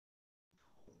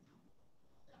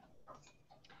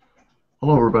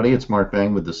Hello everybody, it's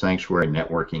MarkVang with the Sanctuary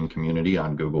Networking Community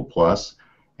on Google+,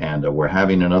 and we're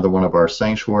having another one of our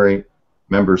Sanctuary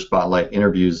Member Spotlight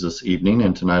interviews this evening,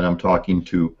 and tonight I'm talking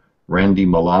to Randy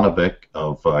Milanovic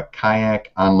of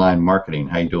Kayak Online Marketing.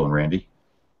 How you doing, Randy?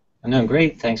 I'm doing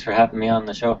great. Thanks for having me on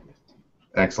the show.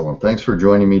 Excellent. Thanks for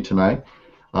joining me tonight.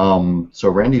 So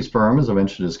Randy's firm, as I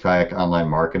mentioned, is Kayak Online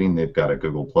Marketing. They've got a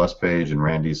Google+ page, and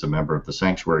Randy's a member of the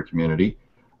Sanctuary community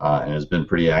and has been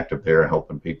pretty active there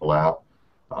helping people out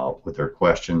with their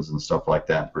questions and stuff like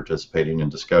that, participating in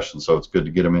discussions. So it's good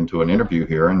to get them into an interview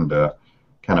here and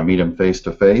kind of meet them face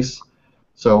to face.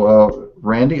 So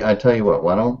Randy, I tell you what,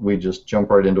 why don't we just jump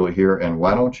right into it here, and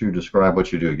why don't you describe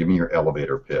what you do? Give me your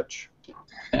elevator pitch.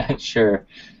 Sure.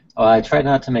 Well, I try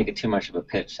not to make it too much of a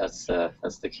pitch. That's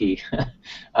the key.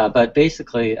 But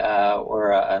basically,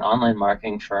 we're an online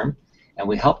marketing firm, and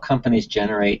we help companies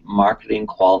generate marketing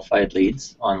qualified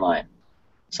leads online.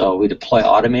 So we deploy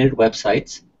automated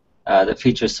websites that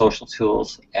feature social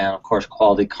tools and, of course,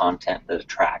 quality content that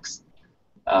attracts.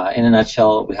 In a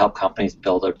nutshell, we help companies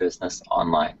build their business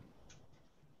online.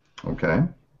 Okay.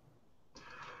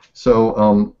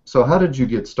 So, so how did you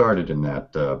get started in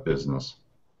that business?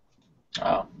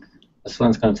 Oh, this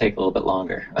one's going to take a little bit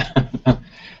longer.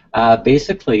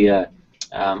 Basically,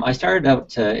 I started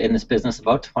out in this business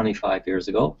about 25 years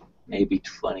ago, maybe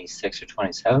 26 or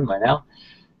 27 by now.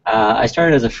 I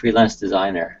started as a freelance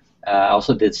designer. I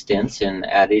also did stints in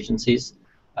ad agencies.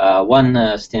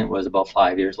 One stint was about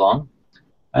 5 years long.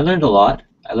 I learned a lot.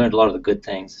 I learned a lot of the good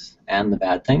things and the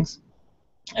bad things.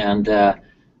 And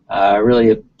really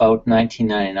about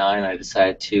 1999, I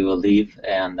decided to leave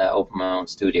and open my own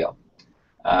studio.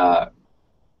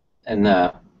 Then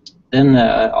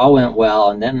all went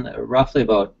well, and then roughly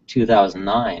about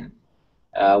 2009,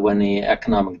 when the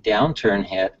economic downturn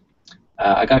hit,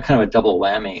 I got kind of a double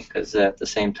whammy, because at the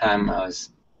same time I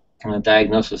was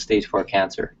diagnosed with stage 4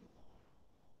 cancer.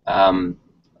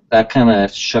 That kind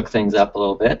of shook things up a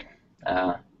little bit.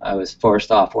 I was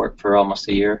forced off work for almost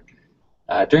a year.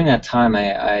 During that time,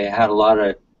 I had a lot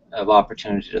of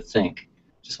opportunity to think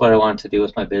just what I wanted to do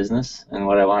with my business and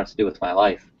what I wanted to do with my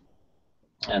life.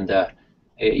 And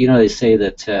you know, they say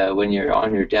that when you're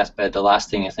on your deathbed, the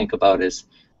last thing you think about is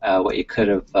what you could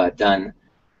have done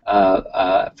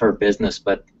for business,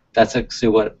 but that's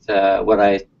actually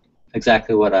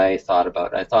exactly what I thought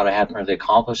about. I thought I hadn't really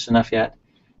accomplished enough yet,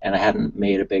 and I hadn't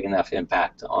made a big enough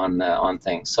impact on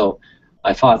things. So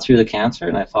I fought through the cancer,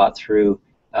 and I fought through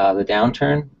the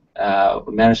downturn.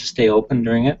 We managed to stay open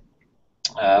during it.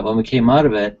 When we came out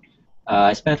of it,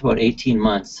 I spent about 18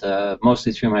 months,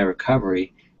 mostly through my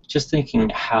recovery, just thinking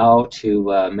how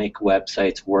to make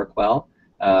websites work well.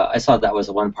 I saw that was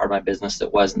the one part of my business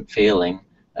that wasn't failing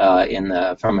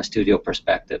from a studio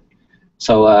perspective.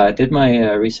 So I did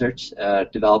my research,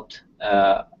 developed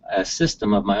a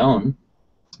system of my own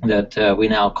that we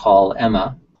now call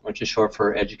EMA, which is short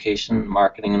for Education,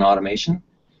 Marketing, and Automation.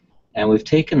 And we've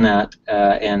taken that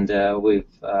and we've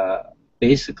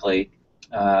basically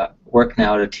work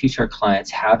now to teach our clients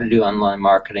how to do online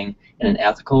marketing in an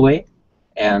ethical way,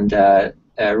 and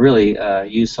really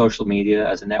use social media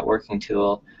as a networking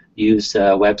tool, use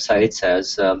websites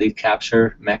as lead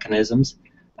capture mechanisms,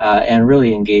 and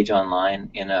really engage online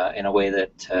in a way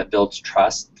that builds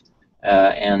trust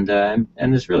and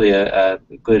is really a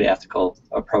good ethical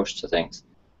approach to things.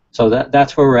 So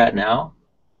that's where we're at now.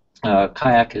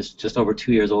 Kayak is just over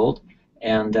 2 years old.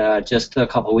 And just a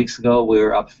couple of weeks ago, we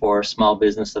were up for Small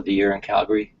Business of the Year in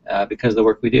Calgary because of the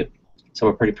work we do. So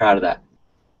we're pretty proud of that.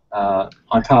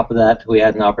 On top of that, we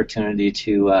had an opportunity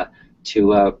to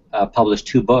publish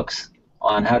 2 books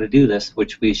on how to do this,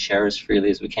 which we share as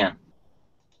freely as we can.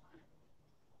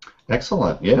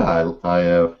 Excellent. Yeah,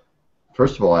 I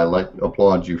first of all, I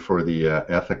applaud you for the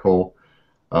ethical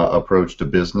approach to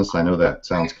business. I know that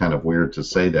sounds kind of weird to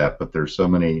say that, but there's so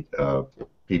many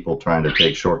people trying to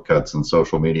take shortcuts in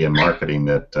social media and marketing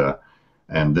that,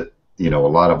 you know, a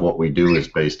lot of what we do is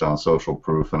based on social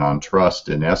proof and on trust,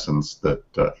 in essence, that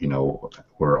you know,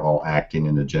 we're all acting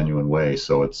in a genuine way.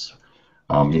 So it's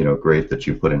you know, great that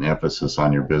you put an emphasis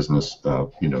on your business,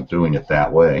 you know, doing it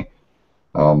that way.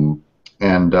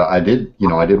 I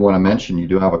did want to mention you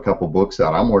do have a couple books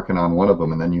out. I'm working on one of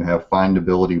them, and then you have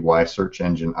Findability: Why Search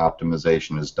Engine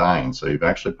Optimization is Dying. So you've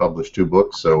actually published 2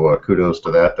 books, so kudos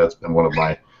to that. That's been one of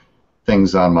my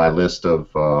things on my list of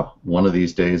one of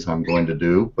these days I'm going to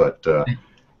do, but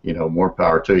you know, more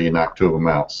power to you, knock 2 of them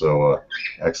out, so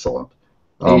excellent.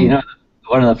 You know,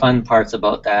 one of the fun parts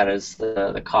about that is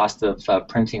the cost of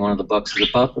printing one of the books is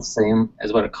about the same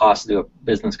as what it costs to do a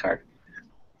business card.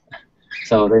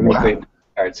 So they make great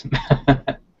cards.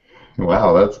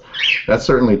 Wow, that's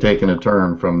certainly taken a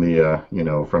turn from the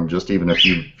from just even a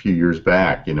few years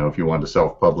back. If you wanted to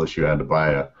self-publish, you had to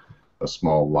buy a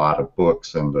small lot of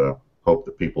books and hope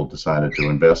that people decided to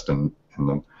invest in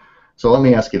them. So let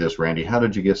me ask you this, Randy, how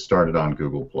did you get started on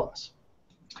Google Plus?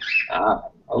 A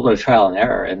little trial and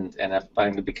error, and if I'm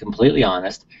going to be completely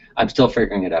honest, I'm still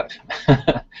figuring it out.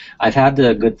 I've had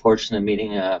the good fortune of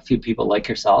meeting a few people like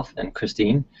yourself and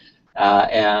Christine,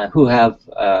 and who have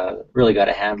really got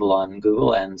a handle on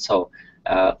Google, and so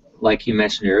like you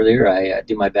mentioned earlier, I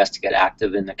do my best to get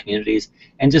active in the communities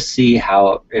and just see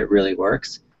how it really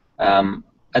works.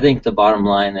 I think the bottom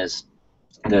line is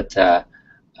that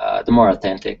the more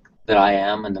authentic that I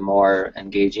am and the more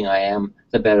engaging I am,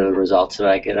 the better the results that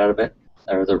I get out of it,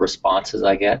 or the responses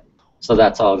I get. So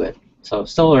that's all good. So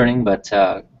still learning, but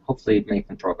hopefully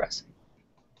making progress.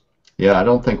 Yeah, I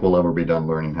don't think we'll ever be done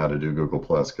learning how to do Google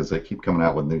Plus because they keep coming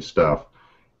out with new stuff.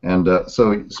 And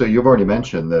so you've already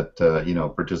mentioned that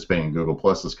participating in Google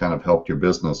Plus has kind of helped your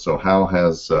business. So how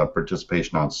has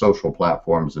participation on social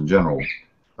platforms in general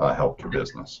helped your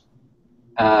business?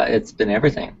 It's been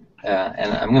everything,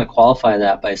 and I'm going to qualify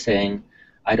that by saying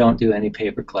I don't do any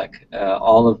pay-per-click.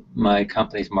 All of my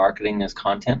company's marketing is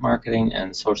content marketing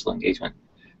and social engagement,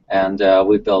 and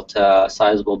we've built a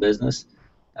sizable business.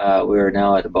 We're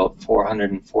now at about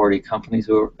 440 companies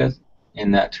we work with in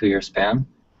that 2-year span,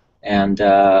 and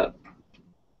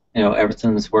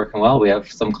everything's working well. We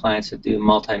have some clients that do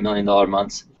multi-million-dollar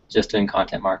months just doing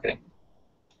content marketing.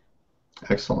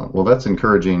 Excellent. Well, that's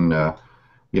encouraging.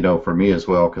 For me as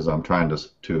well, because I'm trying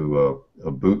to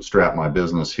bootstrap my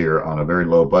business here on a very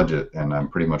low budget, and I'm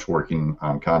pretty much working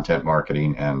on content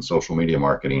marketing and social media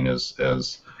marketing as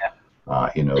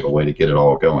the way to get it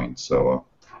all going. So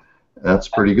that's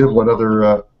pretty good. What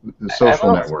other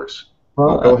social networks?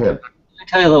 Well, go ahead. Let me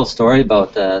tell you a little story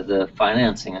about the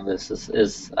financing of this.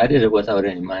 Is I did it without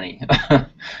any money.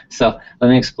 So let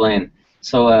me explain.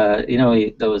 So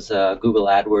those Google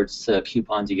AdWords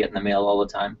coupons you get in the mail all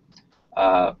the time.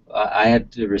 I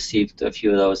had received a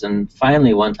few of those, and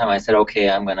finally one time I said, okay,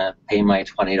 I'm going to pay my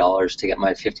 $20 to get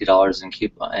my $50 in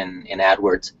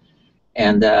AdWords.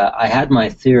 And I had my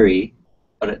theory,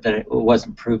 but it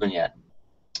wasn't proven yet.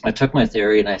 I took my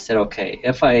theory and I said, okay,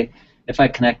 if I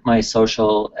connect my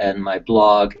social and my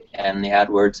blog and the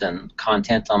AdWords and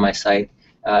content on my site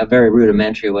a very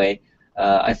rudimentary way,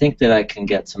 I think that I can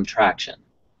get some traction.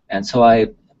 And so I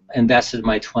invested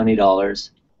my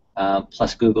 $20.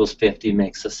 Plus Google's 50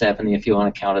 makes the 70 if you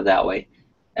want to count it that way.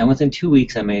 And within 2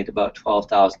 weeks I made about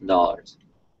 $12,000.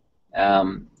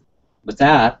 With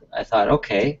that, I thought,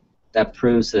 okay, that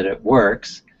proves that it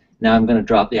works. Now I'm going to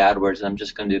drop the AdWords and I'm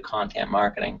just going to do content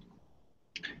marketing.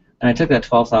 And I took that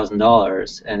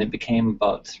 $12,000 and it became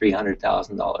about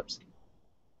 $300,000.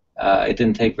 It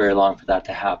didn't take very long for that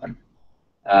to happen.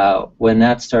 When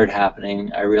that started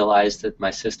happening, I realized that my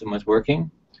system was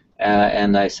working.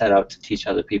 And I set out to teach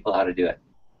other people how to do it.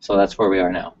 So that's where we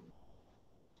are now.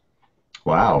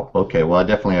 Wow. Okay. Well, I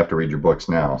definitely have to read your books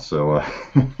now. So,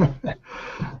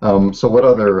 so what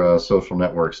other social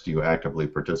networks do you actively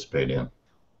participate in?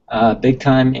 Big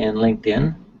time in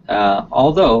LinkedIn.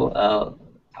 Although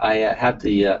I had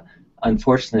the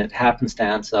unfortunate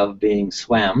happenstance of being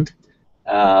swammed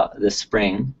this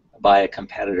spring by a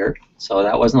competitor, so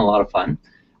that wasn't a lot of fun.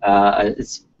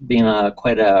 It's been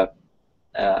quite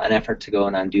an effort to go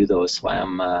and undo those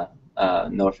SWAM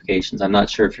notifications. I'm not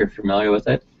sure if you're familiar with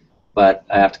it, but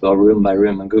I have to go room by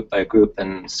room and group by group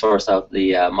and source out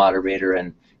the moderator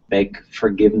and beg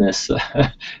forgiveness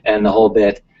and the whole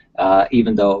bit,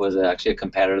 even though it was actually a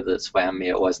competitor that swam me.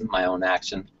 It wasn't my own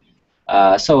action.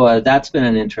 So that's been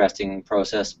an interesting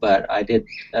process, but it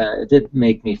did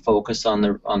make me focus on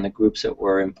the groups that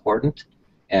were important.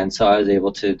 And so I was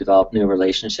able to develop new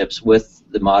relationships with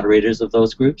the moderators of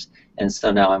those groups, and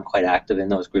so now I'm quite active in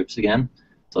those groups again.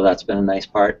 So that's been a nice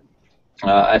part.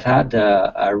 I've had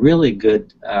a really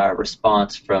good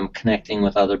response from connecting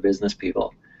with other business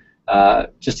people.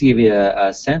 Just to give you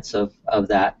a sense of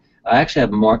that, I actually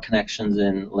have more connections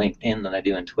in LinkedIn than I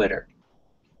do in Twitter.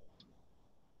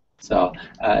 So,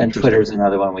 and Twitter is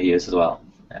another one we use as well.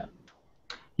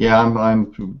 Yeah,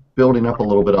 I'm building up a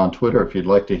little bit on Twitter. If you'd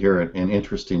like to hear an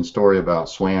interesting story about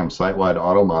SWAM, Site-Wide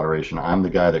Auto Moderation, I'm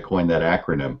the guy that coined that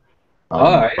acronym.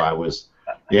 Because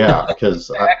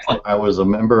I was a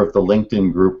member of the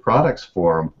LinkedIn Group Products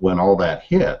Forum when all that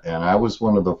hit, and I was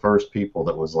one of the first people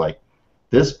that was like,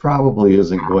 this probably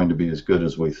isn't going to be as good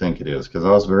as we think it is, because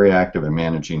I was very active in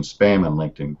managing spam in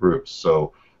LinkedIn groups.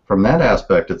 So from that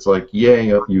aspect, it's like, yay,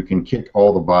 you can kick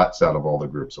all the bots out of all the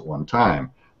groups at one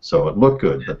time. So it looked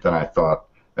good, but then I thought,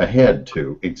 ahead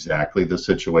to exactly the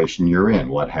situation you're in.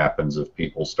 What happens if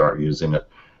people start using it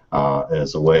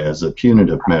as a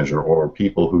punitive measure, or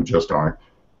people who just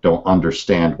don't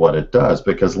understand what it does?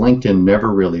 Because LinkedIn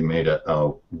never really made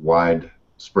a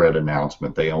widespread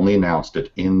announcement. They only announced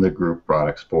it in the group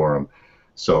products forum.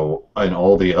 So in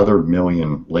all the other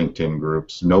million LinkedIn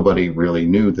groups, nobody really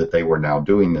knew that they were now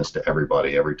doing this to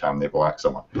everybody every time they block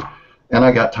someone. And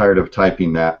I got tired of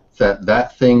typing that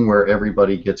thing where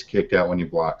everybody gets kicked out when you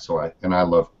block. So I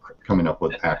love coming up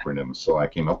with acronyms. So I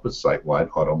came up with site-wide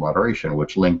auto moderation,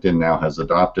 which LinkedIn now has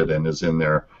adopted and is in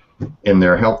their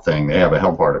help thing. They have a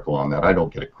help article on that. I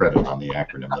don't get a credit on the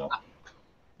acronym though.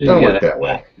 Don't work that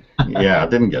way. Yeah, I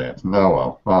didn't get it. No,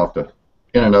 well, I'll have to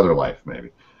in another life maybe.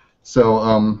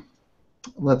 So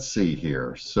let's see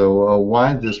here. So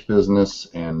why this business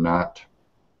and not,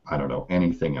 I don't know,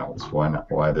 anything else? Why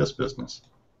not? Why this business?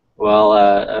 Well,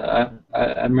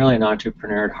 I'm really an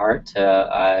entrepreneur at heart.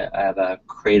 I have a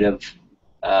creative,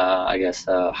 I guess,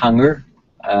 hunger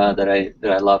that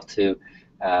I love to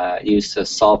use to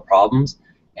solve problems.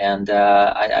 And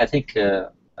I think,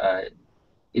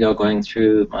 going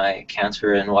through my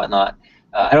cancer and whatnot,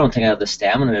 I don't think I have the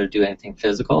stamina to do anything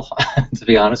physical, to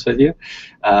be honest with you.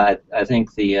 I think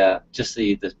just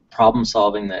the problem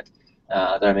solving that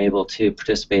I'm able to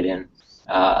participate in,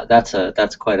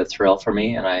 that's quite a thrill for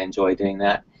me, and I enjoy doing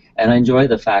that. And I enjoy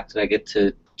the fact that I get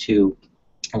to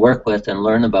work with and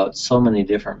learn about so many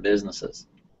different businesses,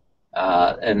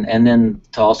 and then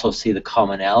to also see the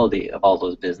commonality of all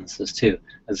those businesses too.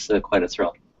 It's quite a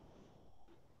thrill.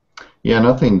 Yeah,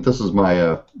 nothing. This is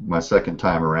my second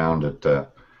time around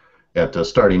at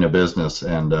starting a business,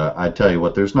 and I tell you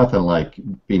what, there's nothing like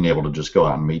being able to just go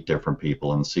out and meet different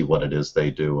people and see what it is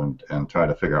they do, and try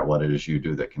to figure out what it is you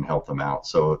do that can help them out.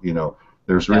 So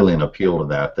there's really an appeal to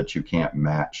that you can't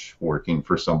match working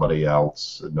for somebody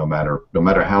else. No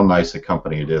matter how nice a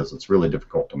company it is, it's really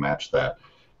difficult to match that.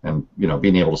 And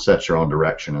being able to set your own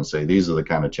direction and say, these are the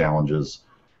kind of challenges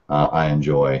I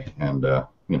enjoy, and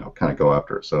kind of go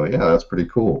after it. So yeah, that's pretty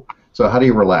cool. So how do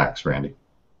you relax, Randy?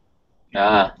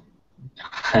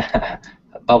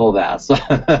 Bubble baths.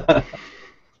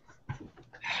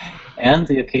 And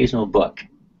the occasional book.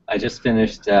 I just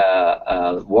finished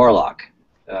Warlock.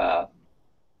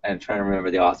 I'm trying to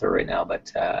remember the author right now, but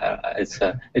it's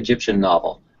an Egyptian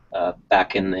novel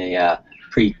back in the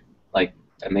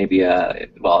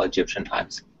Egyptian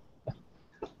times.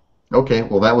 Okay,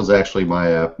 well that was actually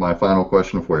my final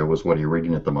question for you, was what are you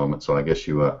reading at the moment? So I guess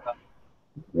you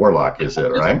Warlock, is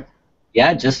it, right?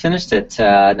 Yeah, just finished it.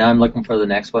 Now I'm looking for the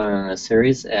next one in a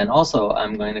series, and also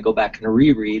I'm going to go back and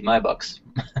reread my books.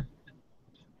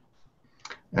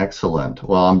 Excellent.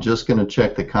 Well, I'm just going to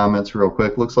check the comments real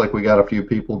quick. Looks like we got a few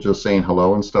people just saying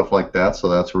hello and stuff like that, so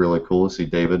that's really cool. I see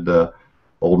David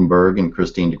Oldenburg and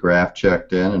Christine DeGraff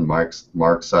checked in, and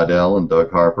Mark Seidel and Doug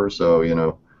Harper.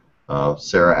 So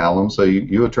Sarah Allen. So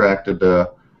you attracted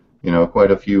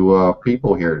quite a few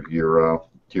people here to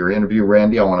your interview,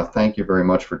 Randy. I want to thank you very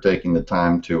much for taking the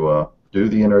time to do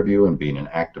the interview and being an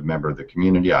active member of the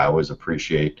community. I always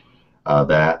appreciate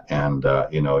that, and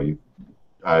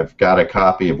I've got a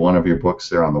copy of one of your books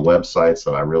there on the website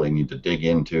that I really need to dig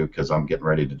into, because I'm getting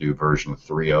ready to do version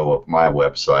 3.0 of my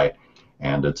website,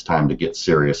 and it's time to get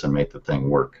serious and make the thing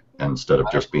work instead of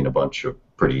just being a bunch of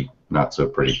not so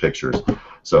pretty pictures.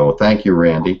 So thank you,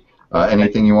 Randy.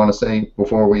 Anything you want to say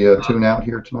before we tune out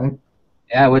here tonight?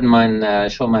 Yeah, I wouldn't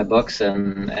mind showing my books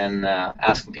and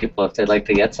asking people if they'd like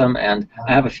to get some, and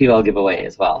I have a few I'll give away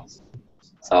as well.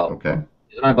 So okay.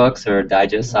 My books are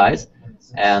digest size,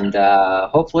 and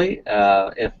hopefully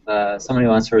if somebody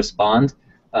wants to respond,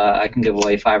 I can give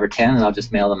away 5 or 10, and I'll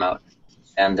just mail them out.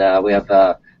 And we have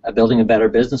a Building a Better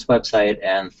Business website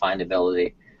and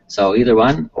findability. So either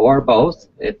one or both,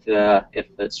 if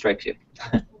it strikes you.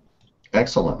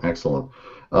 Excellent, excellent.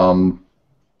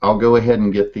 I'll go ahead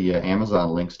and get the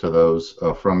Amazon links to those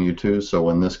from you too. So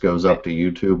when this goes up to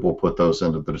YouTube, we'll put those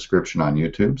into the description on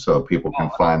YouTube so people can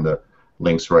find the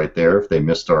links right there if they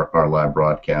missed our live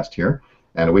broadcast here.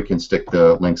 And we can stick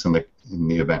the links in the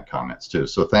event comments too.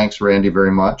 So thanks, Randy,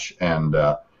 very much. And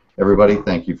everybody,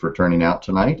 thank you for turning out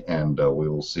tonight. And we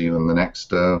will see you in the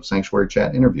next Sanctuary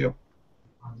Chat interview.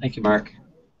 Thank you, Mark.